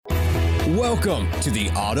Welcome to the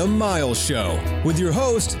Autumn Miles Show with your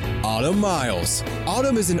host, Autumn Miles.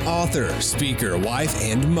 Autumn is an author, speaker, wife,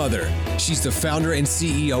 and mother. She's the founder and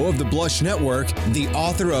CEO of the Blush Network, the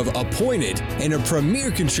author of Appointed, and a premier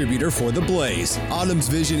contributor for The Blaze. Autumn's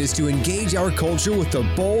vision is to engage our culture with the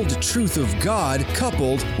bold truth of God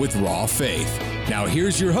coupled with raw faith. Now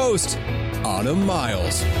here's your host, Autumn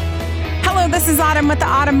Miles. Hello, this is Autumn with the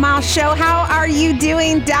Autumn Miles Show. How are you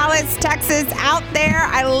doing, Dallas, Texas, out there?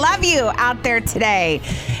 I love you out there today.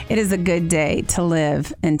 It is a good day to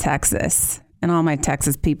live in Texas. And all my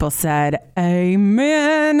Texas people said,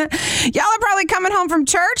 amen. Y'all are probably coming home from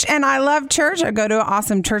church, and I love church. I go to an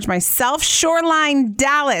awesome church myself. Shoreline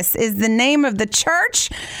Dallas is the name of the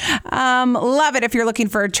church. Love it if you're looking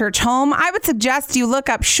for a church home. I would suggest you look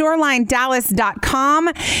up shorelinedallas.com.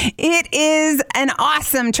 It is an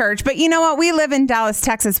awesome church. But you know what? We live in Dallas,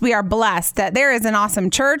 Texas. We are blessed that there is an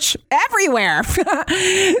awesome church everywhere.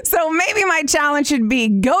 So maybe my challenge should be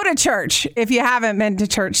go to church if you haven't been to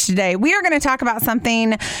church today. We are going to talk about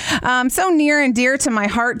something so near and dear to my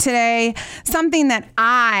heart today, something that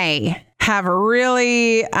I have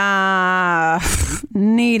really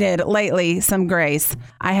needed lately, some grace.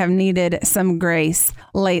 I have needed some grace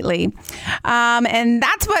lately. And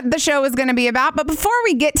that's what the show is going to be about. But before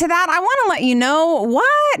we get to that, I want to let you know,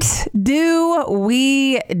 what do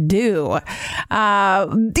we do?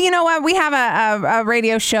 You know what? We have a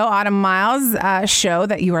radio show, Autumn Miles show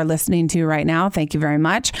that you are listening to right now. Thank you very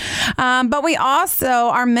much. But we also,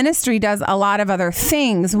 our ministry does a lot of other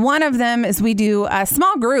things. One of them is we do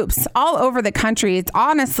small groups all over the country. It's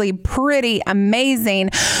honestly pretty amazing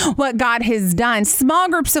what God has done. Small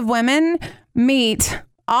groups of women meet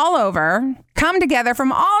all over, come together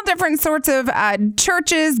from all different sorts of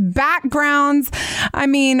churches, backgrounds. I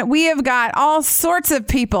mean, we have got all sorts of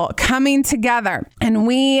people coming together, and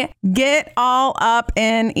we get all up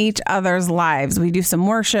in each other's lives. We do some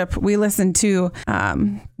worship. We listen to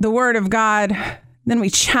the Word of God. Then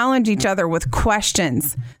we challenge each other with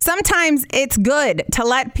questions. Sometimes it's good to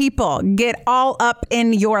let people get all up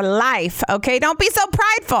in your life, okay? Don't be so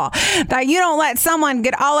prideful that you don't let someone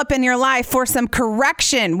get all up in your life for some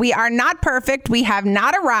correction. We are not perfect. We have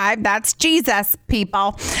not arrived. That's Jesus,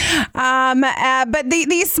 people. But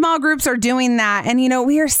these small groups are doing that. And, you know,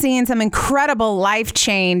 we are seeing some incredible life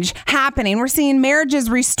change happening. We're seeing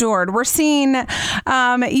marriages restored. We're seeing,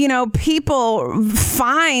 people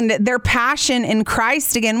find their passion in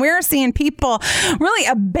Christ again. We're seeing people really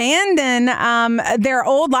abandon their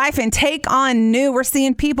old life and take on new. We're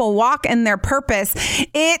seeing people walk in their purpose.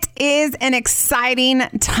 It is an exciting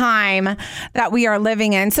time that we are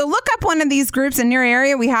living in. So look up one of these groups in your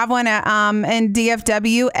area. We have one in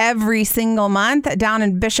DFW every single month down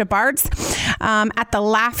in Bishop Arts at the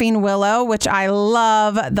Laughing Willow, which I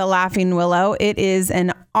love the Laughing Willow. It is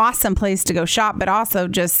an awesome place to go shop, but also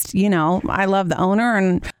just, I love the owner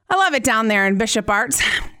and I love it down there in Bishop Arts.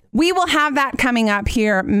 We will have that coming up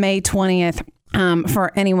here May 20th.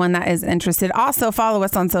 For anyone that is interested. Also follow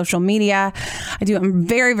us on social media. I'm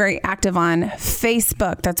very, very active on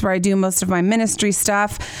Facebook. That's where I do most of my ministry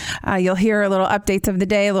stuff. You'll hear little updates of the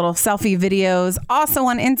day, little selfie videos. Also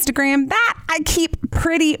on Instagram, that I keep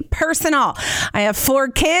pretty personal. I have 4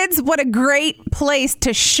 kids. What a great place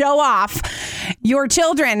to show off your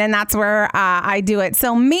children. And that's where I do it.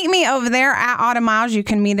 So meet me over there at Autumn Miles. You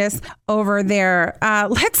can meet us over there.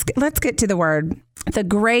 Let's get to the word. The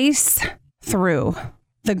grace through.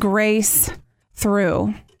 The grace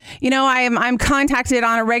through. I'm contacted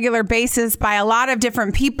on a regular basis by a lot of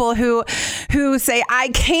different people who say, I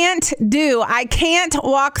can't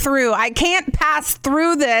walk through. I can't pass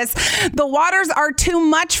through this. The waters are too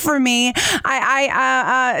much for me.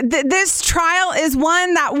 This trial is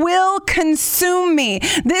one that will consume me.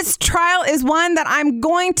 This trial is one that I'm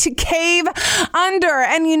going to cave under.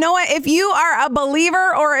 And you know what? If you are a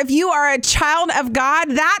believer or if you are a child of God,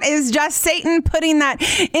 that is just Satan putting that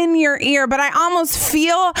in your ear. But I almost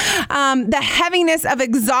feel the heaviness of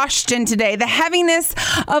exhaustion today, the heaviness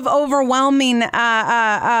of overwhelming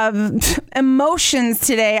emotions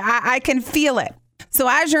today. I can feel it. So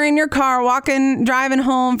as you're in your car, driving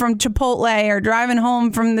home from Chipotle or driving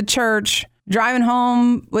home from the church, driving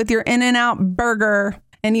home with your In-N-Out burger,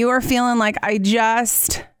 and you are feeling like, I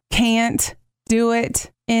just can't do it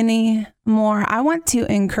anymore, I want to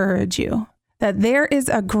encourage you that there is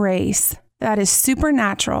a grace that is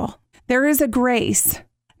supernatural. There is a grace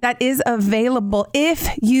that is available if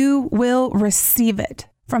you will receive it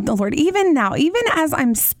from the Lord. Even now, even as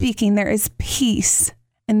I'm speaking, there is peace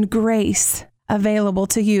and grace available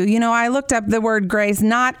to you. I looked up the word grace,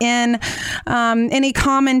 not in any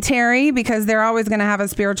commentary, because they're always going to have a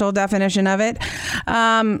spiritual definition of it.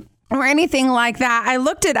 or anything like that. I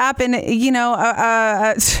looked it up in,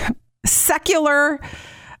 a secular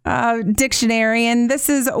dictionary, and this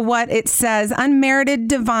is what it says: unmerited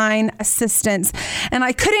divine assistance. And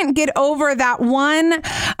I couldn't get over that one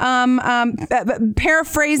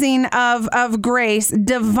paraphrasing of grace: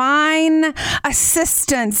 divine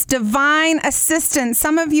assistance, divine assistance.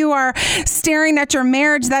 Some of you are staring at your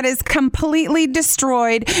marriage that is completely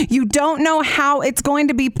destroyed. You don't know how it's going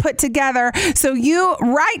to be put together. So you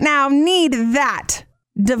right now need that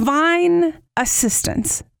divine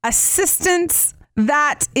assistance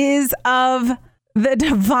that is of the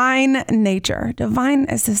divine nature, divine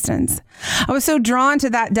assistance. I was so drawn to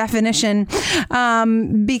that definition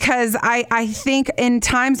because I think in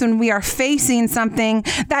times when we are facing something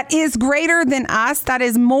that is greater than us, that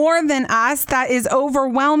is more than us, that is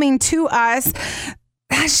overwhelming to us,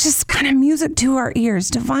 that's just kind of music to our ears.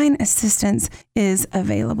 Divine assistance is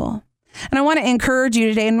available. And I want to encourage you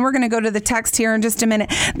today, and we're going to go to the text here in just a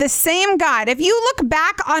minute. The same God, if you look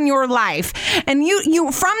back on your life and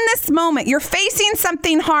you from this moment, you're facing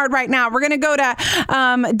something hard right now. We're going to go to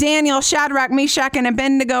Daniel, Shadrach, Meshach, and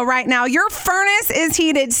Abednego right now. Your furnace is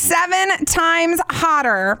heated 7 times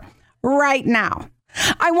hotter right now.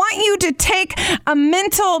 I want you to take a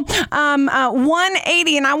mental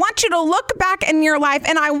 180, and I want you to look back in your life,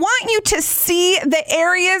 and I want you to see the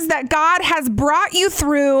areas that God has brought you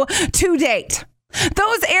through to date.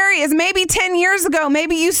 Those areas, maybe 10 years ago,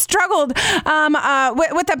 maybe you struggled with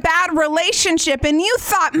a bad relationship, and you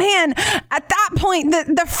thought, man, at that point,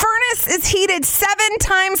 the furnace is heated 7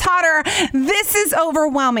 times hotter. This is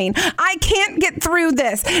overwhelming. I can't get through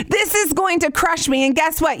this. This is going to crush me. And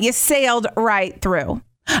guess what? You sailed right through.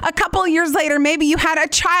 A couple years later, maybe you had a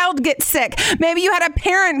child get sick. Maybe you had a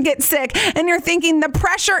parent get sick, and you're thinking the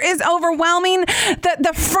pressure is overwhelming.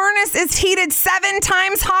 The furnace is heated 7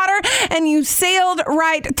 times hotter, and you sailed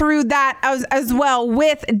right through that as well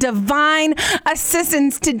with divine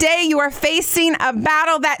assistance. Today, you are facing a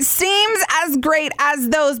battle that seems as great as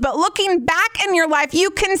those, but looking back in your life,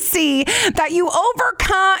 you can see that you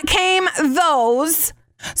overcame those.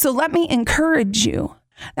 So let me encourage you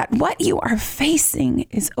that what you are facing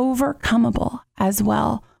is overcomable as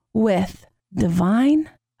well with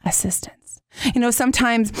divine assistance.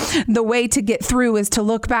 Sometimes the way to get through is to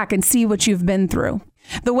look back and see what you've been through.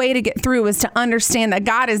 The way to get through is to understand that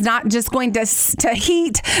God is not just going to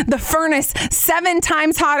heat the furnace 7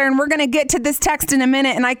 times hotter. And we're going to get to this text in a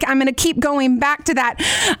minute. And I'm going to keep going back to that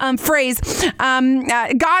phrase.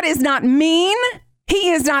 God is not mean.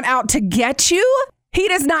 He is not out to get you. He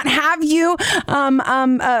does not have you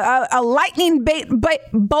a lightning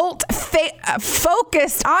bolt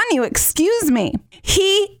focused on you. Excuse me.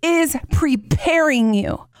 He is preparing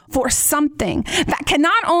you for something that can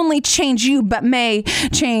not only change you, but may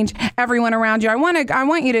change everyone around you. I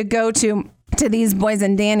want you to go to these boys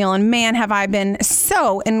in Daniel, and man, have I been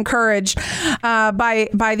so encouraged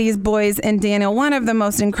by these boys in Daniel, one of the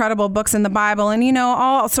most incredible books in the Bible. And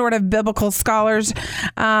all sort of biblical scholars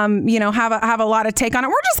have a lot of take on it.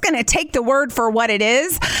 We're just going to take the word for what it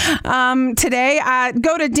is today.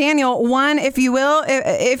 Go to Daniel 1, if you will,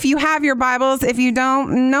 if you have your Bibles. If you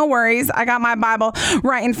don't, no worries, I got my Bible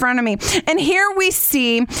right in front of me. And here we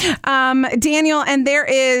see Daniel, and there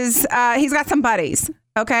is he's got some buddies.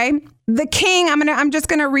 Okay. The king, I'm just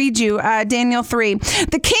going to read you Daniel 3.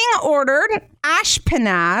 The king ordered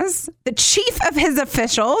Ashpenaz, the chief of his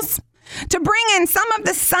officials, to bring in some of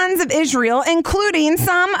the sons of Israel, including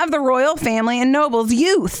some of the royal family and nobles,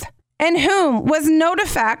 youth, in whom was no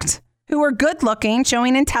defect, who were good looking,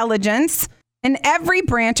 showing intelligence in every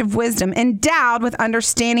branch of wisdom, endowed with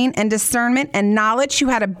understanding and discernment and knowledge, who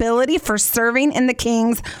had ability for serving in the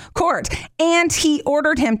king's court. And he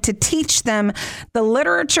ordered him to teach them the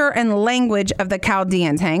literature and language of the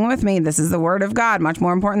Chaldeans. Hang with me. This is the word of God, much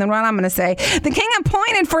more important than what I'm going to say. The king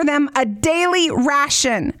appointed for them a daily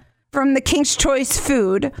ration from the king's choice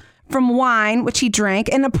food, from wine, which he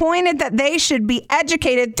drank, and appointed that they should be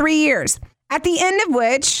educated 3 years, at the end of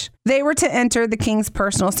which they were to enter the king's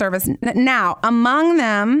personal service. Now, among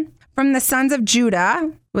them, from the sons of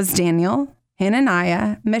Judah, was Daniel,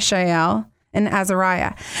 Hananiah, Mishael, and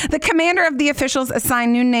Azariah. The commander of the officials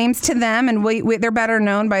assigned new names to them, and they're better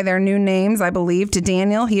known by their new names, I believe. To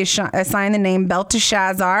Daniel, he assigned the name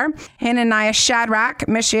Belteshazzar, Hananiah, Shadrach,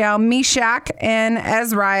 Mishael, Meshach, and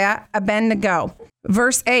Azariah, Abednego.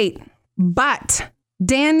 Verse 8, but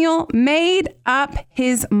Daniel made up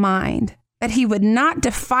his mind that he would not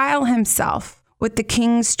defile himself with the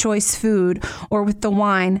king's choice food or with the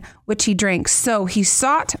wine which he drank. So he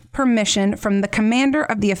sought permission from the commander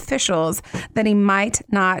of the officials that he might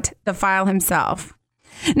not defile himself.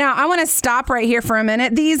 Now, I want to stop right here for a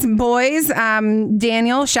minute. These boys,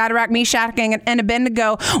 Daniel, Shadrach, Meshach, and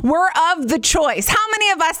Abednego, were of the choice. How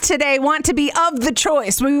many of us today want to be of the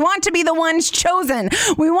choice? We want to be the ones chosen.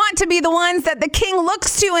 We want to be the ones that the king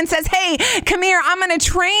looks to and says, hey, come here, I'm going to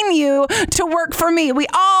train you to work for me. We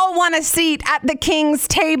all want a seat at the king's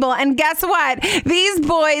table. And guess what? These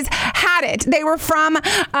boys had it. They were from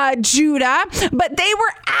Judah, but they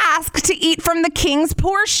were asked to eat from the king's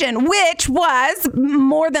portion, which was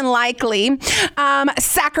more than likely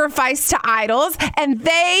sacrifice to idols, and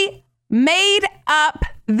they made up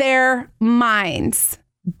their minds.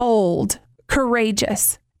 Bold,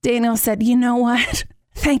 courageous. Daniel said, you know what?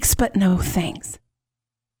 Thanks, but no thanks.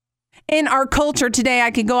 In our culture today,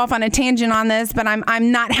 I could go off on a tangent on this, but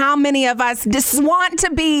I'm not. How many of us just want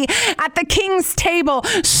to be at the king's table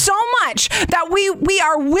so much that we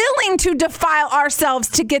are willing to defile ourselves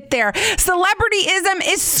to get there? Celebrityism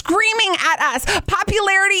is screaming at us.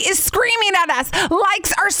 Popularity is screaming at us.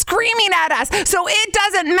 Likes are screaming at us. So it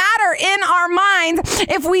doesn't matter in our minds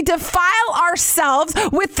if we defile ourselves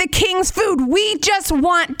with the king's food. We just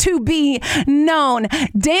want to be known.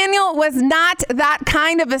 Daniel was not that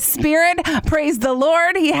kind of a spirit. Praise the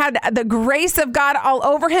Lord. He had the grace of God all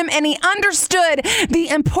over him, and he understood the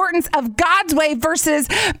importance of God's way versus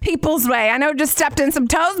people's way. I know I just stepped in some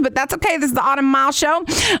toes, but that's okay. This is the Autumn Miles Show.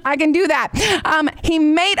 I can do that. He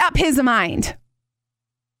made up his mind.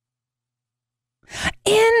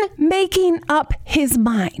 In making up his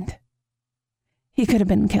mind, he could have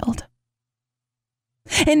been killed.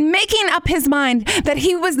 In making up his mind that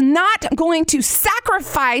he was not going to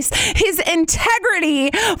sacrifice his integrity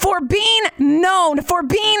for being known, for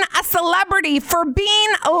being a celebrity, for being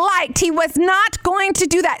liked. He was not going to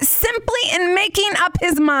do that. Simply in making up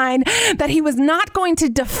his mind that he was not going to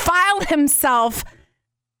defile himself,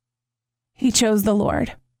 he chose the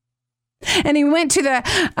Lord. And he went to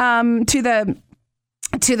the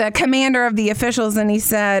commander of the officials, and he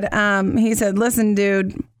said, listen,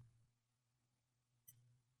 dude,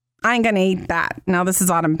 I ain't going to eat that. Now, this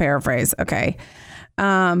is Autumn paraphrase. Okay.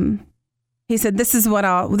 He said, this is what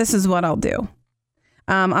I'll do.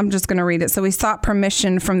 I'm just going to read it. So he sought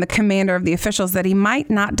permission from the commander of the officials that he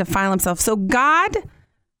might not defile himself. So God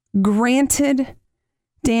granted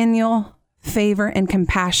Daniel favor and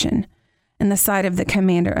compassion in the sight of the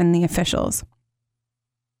commander and the officials.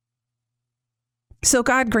 So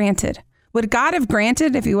God granted. Would God have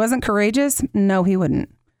granted if he wasn't courageous? No, he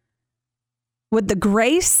wouldn't. Would the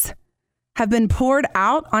grace have been poured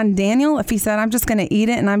out on Daniel if he said, I'm just going to eat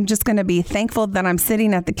it and I'm just going to be thankful that I'm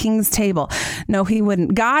sitting at the king's table? No, he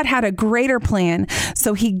wouldn't. God had a greater plan.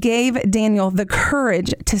 So he gave Daniel the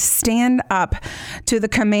courage to stand up to the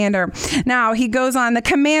commander. Now he goes on. The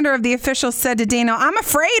commander of the officials said to Daniel, I'm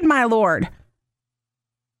afraid, my Lord,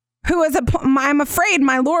 who has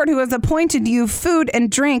appointed you food and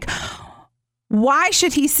drink. Why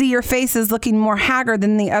should he see your faces looking more haggard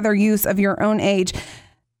than the other youths of your own age?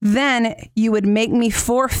 Then you would make me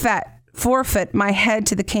forfeit my head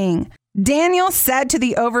to the king. Daniel said to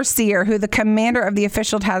the overseer, who the commander of the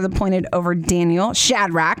officials has appointed over Daniel,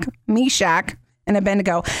 Shadrach, Meshach, and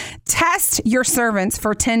Abednego, test your servants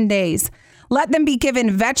for 10 days. Let them be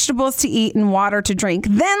given vegetables to eat and water to drink.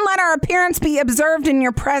 Then let our appearance be observed in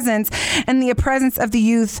your presence and the presence of the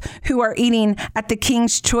youth who are eating at the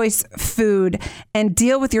king's choice food, and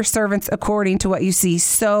deal with your servants according to what you see.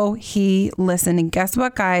 So he listened. And guess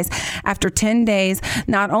what, guys? After 10 days,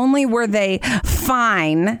 not only were they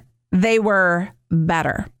fine, they were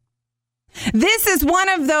better. This is one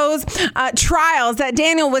of those trials that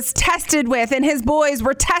Daniel was tested with and his boys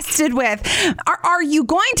were tested with. Are you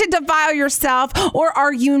going to defile yourself or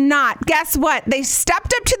are you not? Guess what? They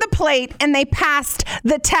stepped up to the plate and they passed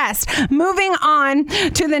the test. Moving on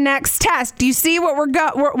to the next test. Do you see where we're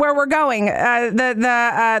going?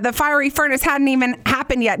 The fiery furnace hadn't even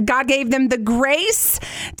happened yet. God gave them the grace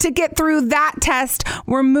to get through that test.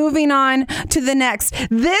 We're moving on to the next.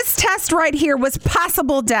 This test right here was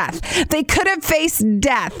possible death. They could have faced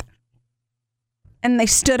death, and they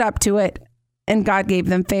stood up to it, and God gave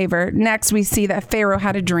them favor. Next, we see that Pharaoh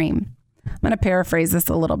had a dream. I'm going to paraphrase this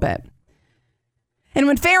a little bit. And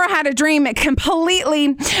when Pharaoh had a dream, it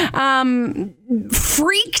completely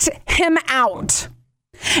freaked him out.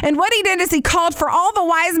 And what he did is he called for all the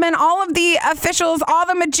wise men, all of the officials, all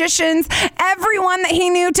the magicians, everyone that he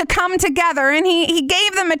knew to come together. And he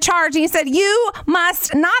gave them a charge. And he said, you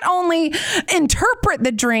must not only interpret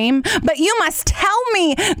the dream, but you must tell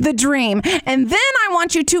me the dream. And then I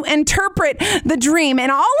want you to interpret the dream.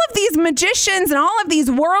 And all of these magicians and all of these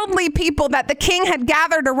worldly people that the king had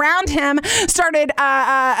gathered around him started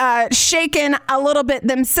shaking a little bit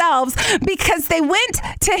themselves, because they went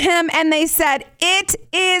to him and they said, it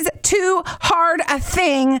is too hard a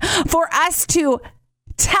thing for us to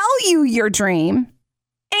tell you your dream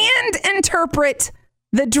and interpret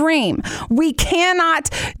the dream. We cannot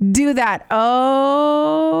do that.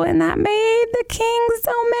 Oh, and that made the king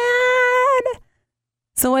so mad.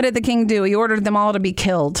 So what did the king do? He ordered them all to be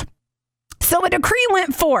killed. So a decree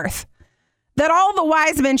went forth that all the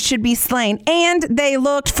wise men should be slain, and they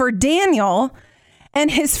looked for Daniel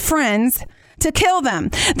and his friends to kill them.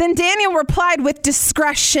 Then Daniel replied with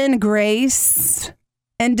discretion, grace,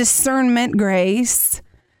 and discernment, grace,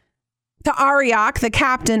 to Arioch, the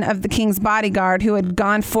captain of the king's bodyguard, who had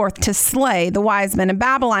gone forth to slay the wise men in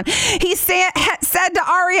Babylon. He said to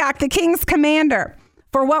Arioch, the king's commander,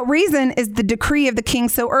 for what reason is the decree of the king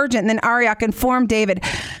so urgent? And then Arioch informed David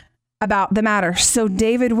about the matter. So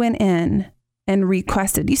David went in and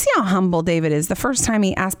requested. You see how humble David is. The first time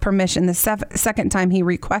he asked permission, the second time he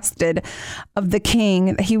requested of the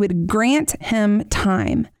king that he would grant him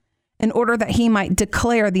time in order that he might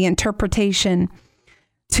declare the interpretation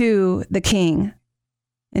to the king.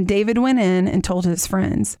 And David went in and told his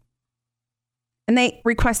friends. And they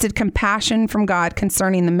requested compassion from God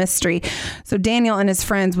concerning the mystery, so Daniel and his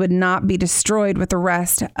friends would not be destroyed with the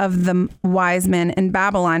rest of the wise men in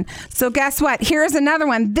Babylon. So guess what? Here's another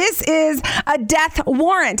one. This is a death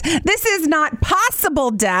warrant. This is not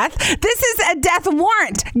possible death. This is a death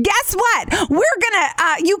warrant. Guess what?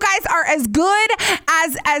 You guys are as good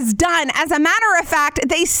as done. As a matter of fact,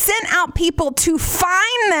 they sent out people to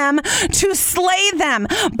find them, to slay them.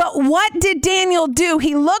 But what did Daniel do?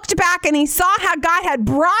 He looked back and he saw how God had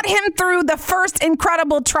brought him through the first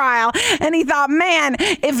incredible trial. And he thought, man,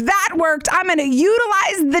 if that worked, I'm going to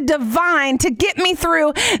utilize the divine to get me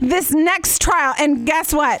through this next trial. And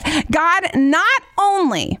guess what? God not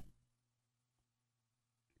only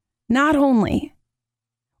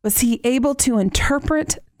was he able to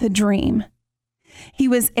interpret the dream, he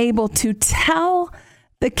was able to tell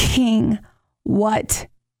the king what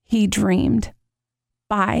he dreamed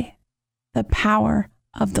by the power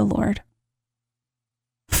of the Lord.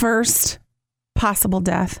 First, possible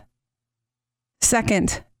death.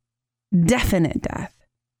 Second, definite death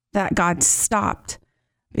that God stopped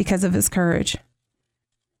because of his courage.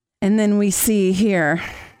 And then we see here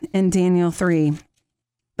in Daniel 3,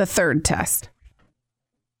 the third test.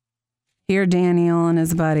 Here Daniel and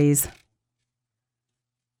his buddies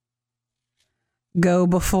go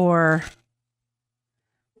before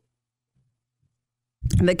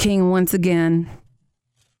the king once again.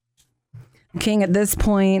 The king at this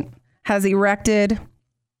point has erected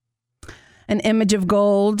an image of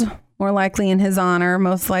gold, more likely in his honor,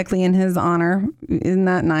 most likely in his honor. Isn't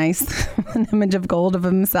that nice? An image of gold of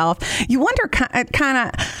himself. You wonder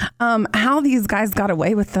kind of how these guys got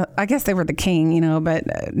away with I guess they were the king, but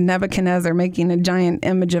Nebuchadnezzar making a giant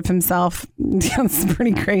image of himself. It's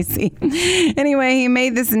pretty crazy. Anyway, he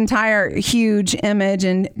made this entire huge image,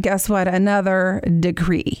 and guess what? Another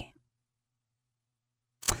decree.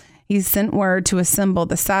 He sent word to assemble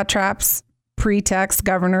the satraps, prefects,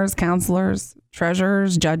 governors, counselors,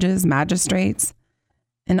 treasurers, judges, magistrates,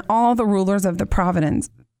 and all the rulers of the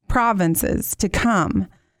provinces to come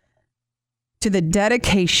to the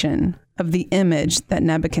dedication of the image that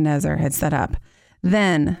Nebuchadnezzar had set up.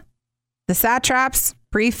 Then the satraps,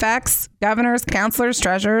 prefects, governors, counselors,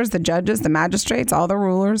 treasurers, the judges, the magistrates, all the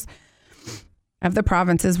rulers of the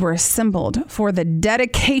provinces were assembled for the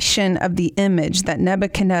dedication of the image that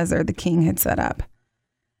Nebuchadnezzar, the king, had set up.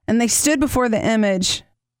 And they stood before the image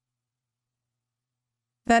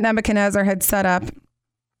that Nebuchadnezzar had set up.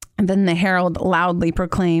 And then the herald loudly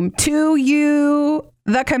proclaimed, "To you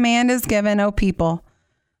the command is given, O people,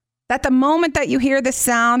 that the moment that you hear the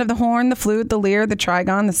sound of the horn, the flute, the lyre, the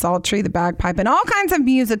trigon, the psaltery, the bagpipe, and all kinds of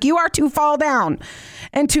music, you are to fall down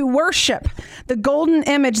and to worship the golden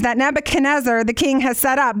image that Nebuchadnezzar, the king, has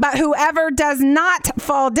set up. But whoever does not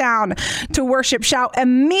fall down to worship shall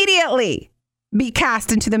immediately be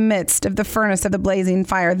cast into the midst of the furnace of the blazing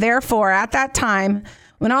fire." Therefore, at that time,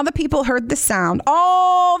 when all the people heard the sound,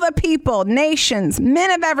 all the people, nations,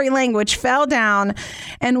 men of every language fell down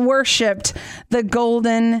and worshiped the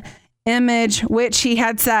golden image which he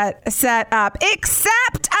had set up,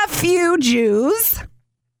 except a few Jews,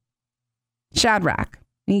 Shadrach,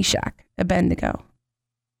 Meshach, Abednego.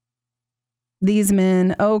 These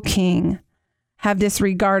men, O king, have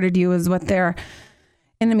disregarded you, is what their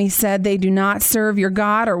enemy said. They do not serve your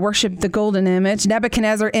God or worship the golden image.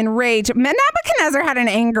 Nebuchadnezzar, enraged. Nebuchadnezzar had an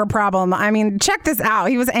anger problem. I mean, check this out.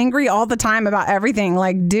 He was angry all the time about everything.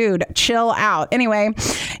 Like, dude, chill out. Anyway,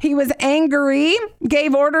 he was angry,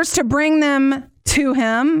 gave orders to bring them to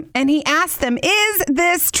him, and he asked them, is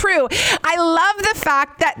this true? I love the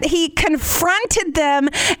fact that he confronted them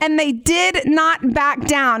and they did not back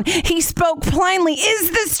down. He spoke plainly.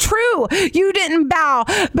 Is this true? You didn't bow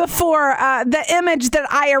before the image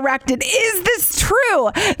that I erected. Is this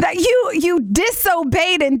true that you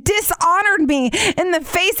disobeyed and dishonored me in the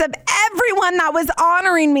face of everyone that was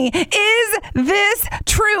honoring me? Is this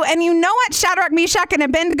true? And you know what Shadrach, Meshach, and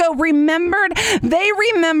Abednego remembered? They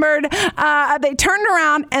remembered, they turned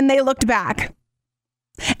around and they looked back.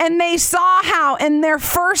 And they saw how in their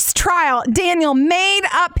first trial, Daniel made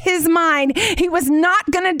up his mind. He was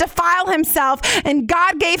not going to defile himself. And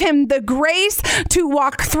God gave him the grace to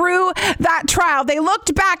walk through that trial. They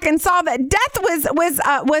looked back and saw that death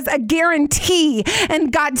was a guarantee.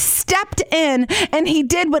 And God stepped in and he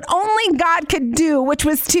did what only God could do, which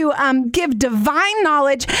was to give divine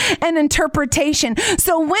knowledge and interpretation.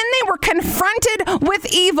 So when they were confronted with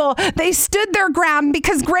evil, they stood their ground,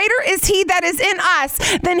 because greater is he that is in us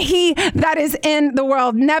than he that is in the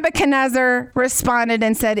world. Nebuchadnezzar responded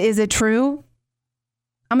and said, is it true?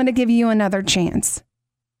 I'm going to give you another chance.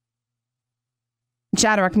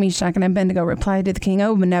 Shadrach, Meshach, and Abednego replied to the king,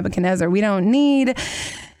 oh, Nebuchadnezzar, we don't need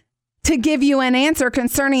to give you an answer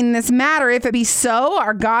concerning this matter. If it be so,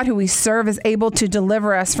 our God who we serve is able to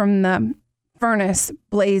deliver us from the furnace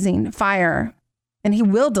blazing fire, and he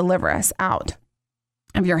will deliver us out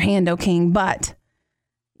of your hand, O king. But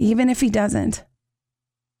even if he doesn't,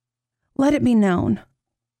 let it be known,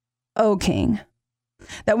 O king,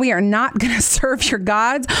 that we are not going to serve your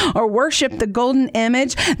gods or worship the golden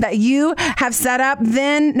image that you have set up.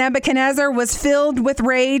 Then Nebuchadnezzar was filled with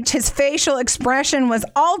rage. His facial expression was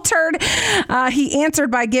altered. He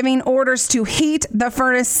answered by giving orders to heat the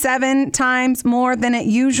furnace 7 times more than it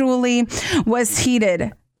usually was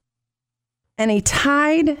heated. And he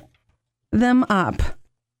tied them up,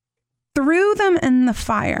 threw them in the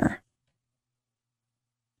fire.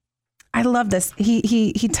 I love this.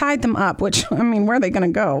 He tied them up, which, I mean, where are they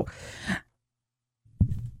going to go?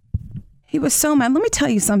 He was so mad. Let me tell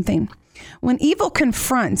you something. When evil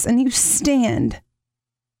confronts and you stand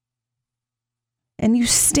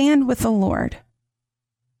with the Lord,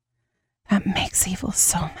 that makes evil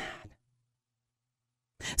so mad.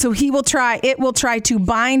 So it will try to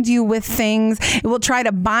bind you with things. It will try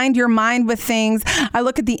to bind your mind with things. I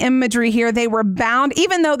look at the imagery here. They were bound,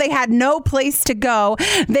 even though they had no place to go.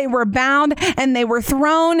 They were bound and they were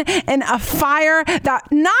thrown in a fire that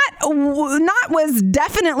not was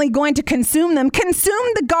definitely going to consume them,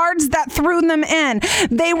 consumed the guards that threw them in.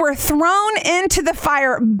 They were thrown into the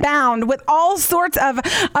fire, bound with all sorts of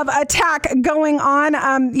attack going on.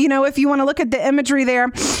 If you want to look at the imagery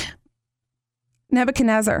there,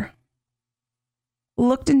 Nebuchadnezzar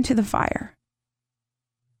looked into the fire.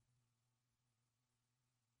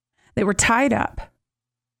 They were tied up.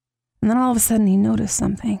 And then all of a sudden he noticed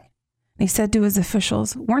something. He said to his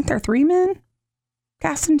officials, weren't there 3 men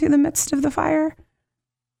cast into the midst of the fire?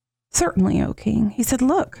 Certainly, O king. He said,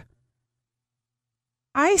 look,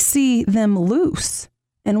 I see them loose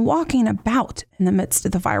and walking about in the midst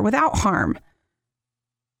of the fire without harm.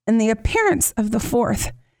 And the appearance of the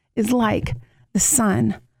 4th is like the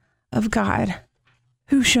Son of God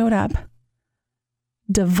who showed up.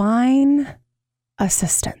 Divine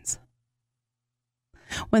assistance.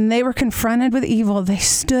 When they were confronted with evil, they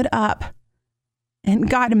stood up and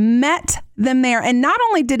God met them there. And not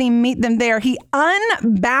only did he meet them there, he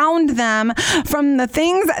unbound them from the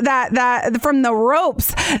things from the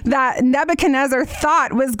ropes that Nebuchadnezzar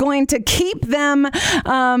thought was going to keep them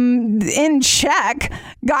in check.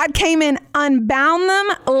 God came in, unbound them,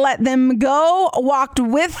 let them go, walked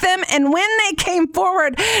with them. And when they came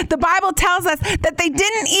forward, the Bible tells us that they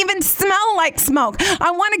didn't even smell like smoke.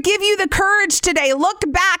 I want to give you the courage today. Look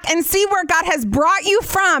back and see where God has brought you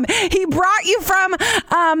from. He brought you from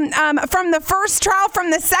the first trial, from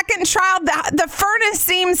the second trial. The furnace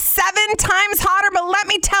seems 7 times hotter, but let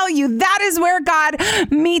me tell you, that is where God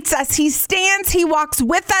meets us. He stands, he walks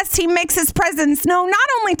with us, he makes his presence known not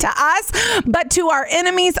only to us, but to our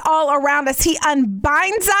enemies all around us. He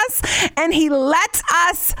unbinds us and he lets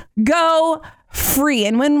us go free.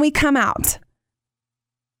 And when we come out,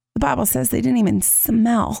 the Bible says they didn't even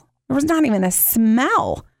smell. There was not even a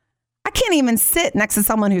smell. I can't even sit next to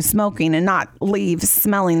someone who's smoking and not leave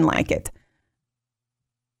smelling like it.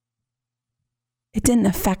 It didn't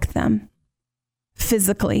affect them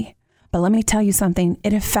physically. But let me tell you something.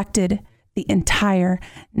 It affected the entire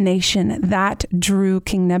nation. That drew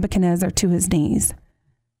King Nebuchadnezzar to his knees.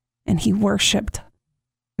 And he worshiped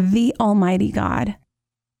the Almighty God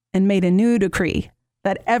and made a new decree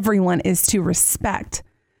that everyone is to respect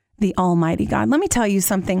the Almighty God. Let me tell you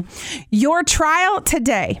something. Your trial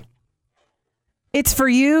today, it's for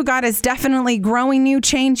you. God is definitely growing you,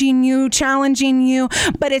 changing you, challenging you.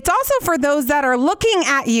 But it's also for those that are looking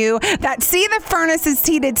at you, that see the furnace is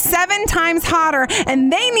heated 7 times hotter,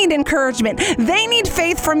 and they need encouragement. They need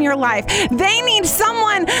faith from your life. They need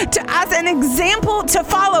someone as an example to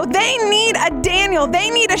follow. They need a Daniel. They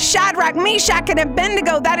need a Shadrach, Meshach, and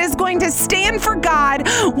Abednego that is going to stand for God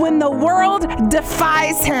when the world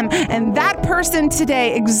defies him. And that person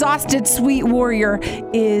today, exhausted, sweet warrior,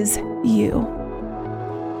 is you.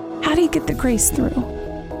 How do you get the grace through?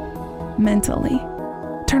 Mentally.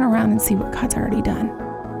 Turn around and see what God's already done.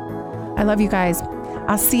 I love you guys.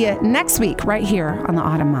 I'll see you next week right here on the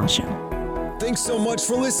Autumn Miles Show. Thanks so much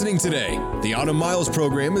for listening today. The Autumn Miles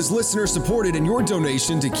program is listener supported, and your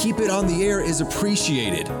donation to keep it on the air is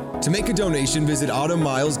appreciated. To make a donation, visit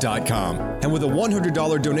autumnmiles.com. And with a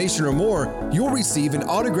 $100 donation or more, you'll receive an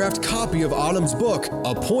autographed copy of Autumn's book,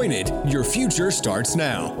 Appointed, Your Future Starts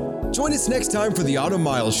Now. Join us next time for the Autumn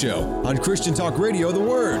Miles Show on Christian Talk Radio, The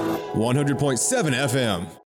Word, 100.7 FM.